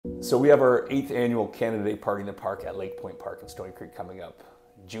So we have our 8th annual Canada Day party in the park at Lake Pointe Park in Stoney Creek coming up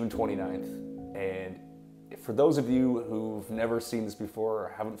June 29th. And for those of you who've never seen this before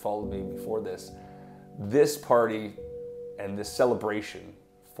or haven't followed me before this party and this celebration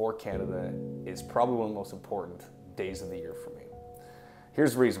for Canada is probably one of the most important days of the year for me.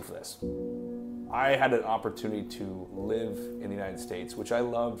 Here's the reason for this. I had an opportunity to live in the United States, which I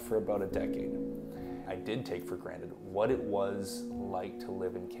loved for about a decade. I did take for granted what it was like to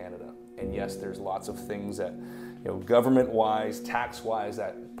live in Canada. And yes, there's lots of things that, government-wise, tax-wise,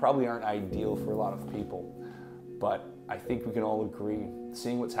 that probably aren't ideal for a lot of people. But I think we can all agree,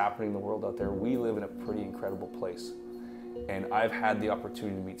 seeing what's happening in the world out there, we live in a pretty incredible place. And I've had the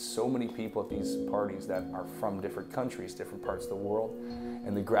opportunity to meet so many people at these parties that are from different countries, different parts of the world.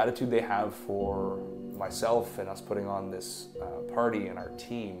 And the gratitude they have for myself and us putting on this party and our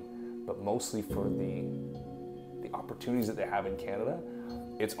team, but mostly for the opportunities that they have in Canada.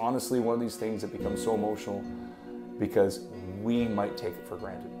 It's honestly one of these things that becomes so emotional because we might take it for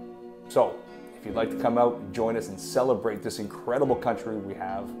granted. So if you'd like to come out and join us and celebrate this incredible country we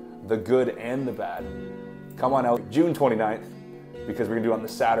have, the good and the bad, come on out June 29th because we're gonna do it on the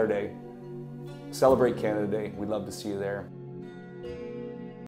Saturday. Celebrate Canada Day. We'd love to see you there.